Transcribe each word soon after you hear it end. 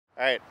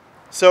Alright,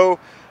 so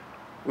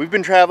we've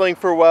been traveling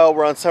for a while,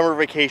 we're on summer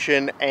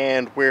vacation,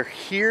 and we're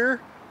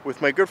here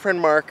with my good friend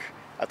Mark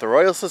at the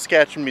Royal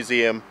Saskatchewan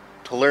Museum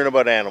to learn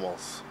about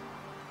animals.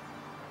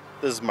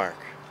 This is Mark.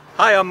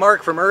 Hi, I'm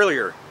Mark from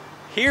earlier.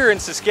 Here in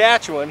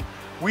Saskatchewan,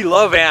 we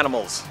love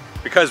animals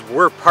because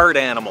we're part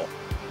animal.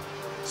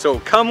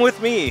 So come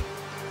with me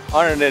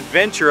on an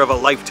adventure of a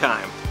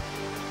lifetime.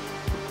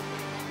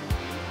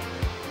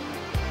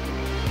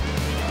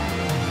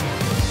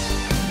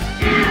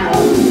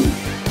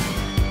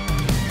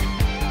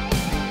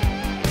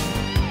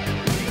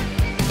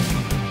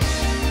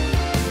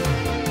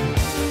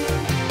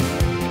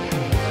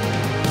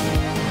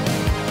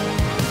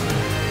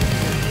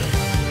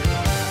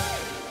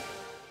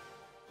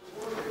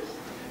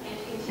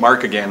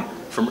 Mark again,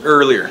 from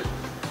earlier.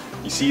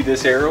 You see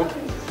this arrow?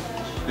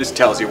 This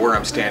tells you where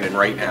I'm standing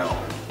right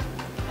now.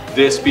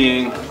 This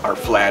being our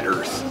flat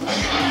Earth.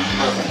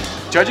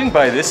 Judging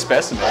by this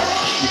specimen,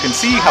 you can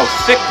see how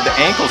thick the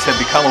ankles have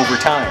become over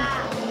time.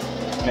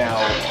 Now,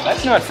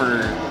 that's not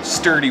for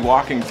sturdy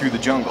walking through the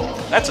jungle.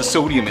 That's a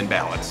sodium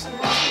imbalance.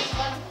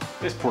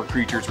 This poor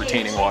creature's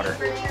retaining water.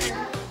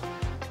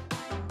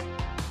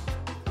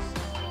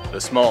 The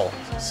small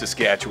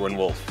Saskatchewan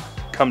wolf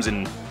comes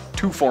in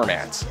two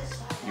formats.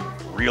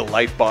 Real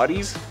life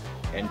bodies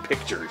and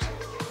pictures.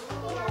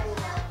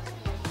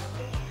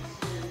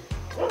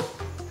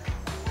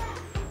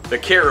 The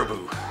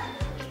caribou,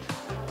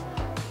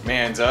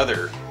 man's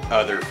other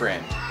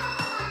friend.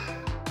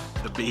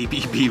 The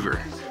baby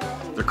beaver,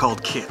 they're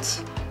called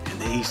kits and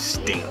they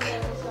stink.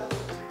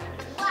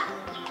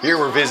 Here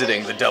we're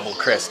visiting the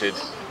double-crested,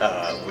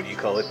 what do you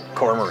call it,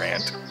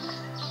 cormorant.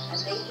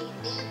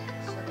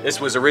 This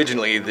was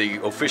originally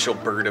the official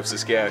bird of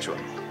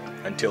Saskatchewan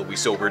until we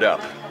sobered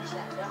up.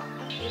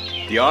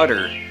 The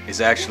otter is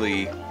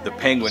actually the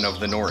penguin of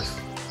the north,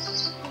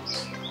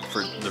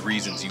 for the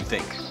reasons you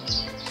think.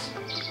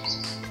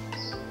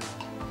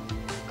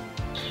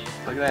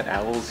 Look at that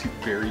owl's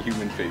very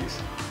human face.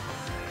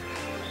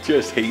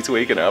 Just hates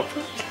waking up.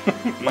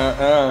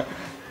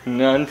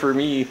 None for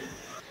me.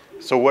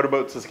 So what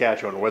about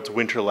Saskatchewan? What's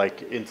winter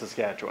like in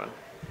Saskatchewan?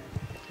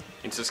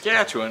 In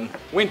Saskatchewan,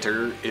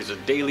 winter is a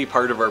daily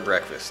part of our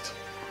breakfast.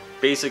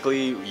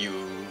 Basically,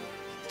 you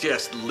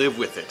just live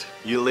with it.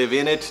 You live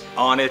in it,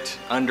 on it,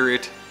 under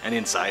it, and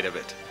inside of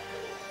it.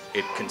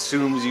 It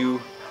consumes you,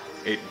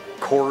 it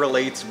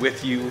correlates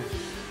with you,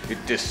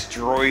 it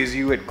destroys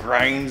you, it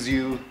grinds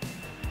you,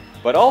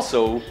 but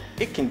also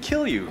it can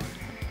kill you.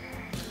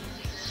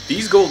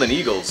 These golden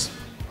eagles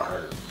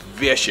are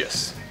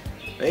vicious.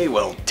 They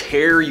will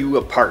tear you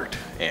apart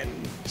and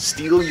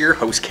steal your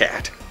house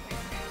cat.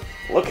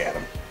 Look at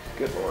them,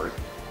 good lord.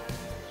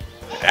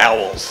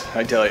 Owls,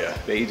 I tell you,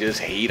 they just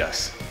hate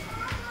us.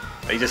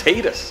 They just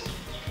hate us.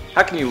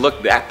 How can you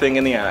look that thing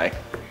in the eye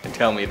and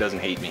tell me it doesn't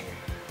hate me?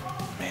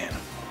 Man,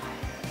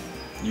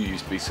 you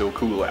used to be so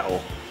cool,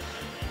 owl.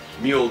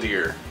 Mule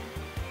deer,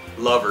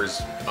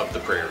 lovers of the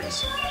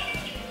prairies.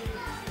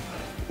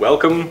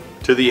 Welcome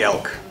to the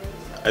elk.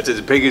 That's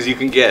as big as you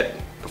can get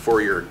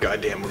before you're a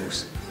goddamn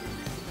moose.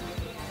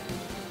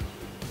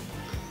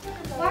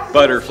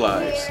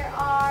 Butterflies,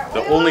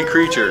 the only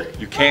creature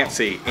you can't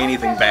say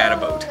anything bad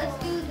about.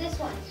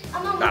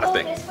 Not a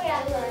thing.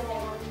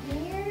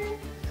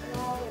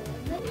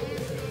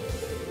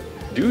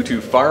 Due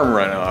to farm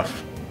runoff,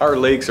 our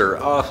lakes are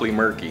awfully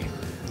murky.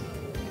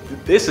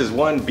 This is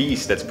one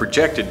beast that's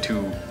projected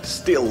to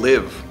still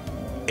live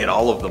in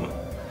all of them.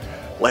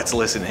 Let's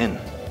listen in.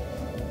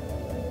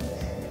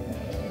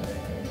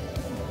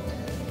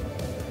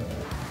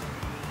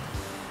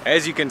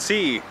 As you can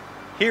see,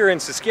 here in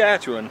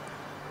Saskatchewan,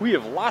 we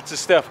have lots of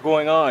stuff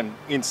going on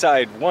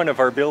inside one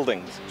of our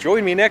buildings.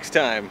 Join me next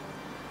time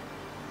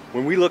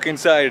when we look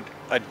inside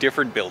a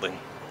different building.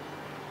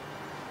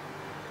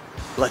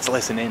 Let's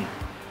listen in.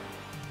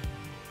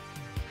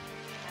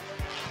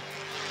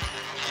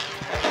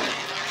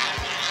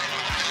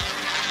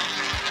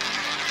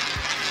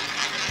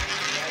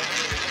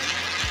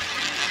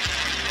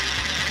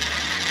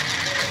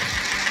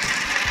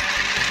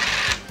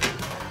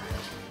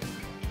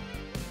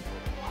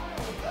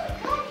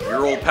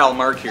 Your old pal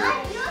Mark here,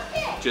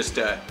 just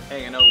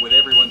hanging out with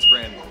everyone's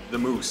friend, the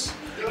moose.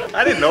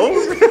 I didn't know.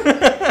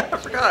 I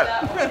forgot.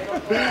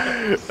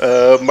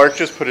 Mark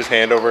just put his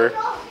hand over.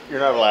 You're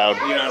not allowed.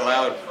 You're not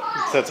allowed.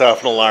 Sets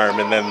off an alarm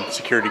and then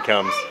security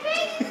comes.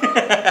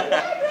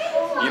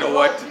 You know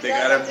what? We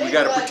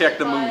gotta protect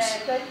the moose,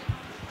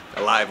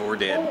 alive or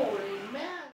dead.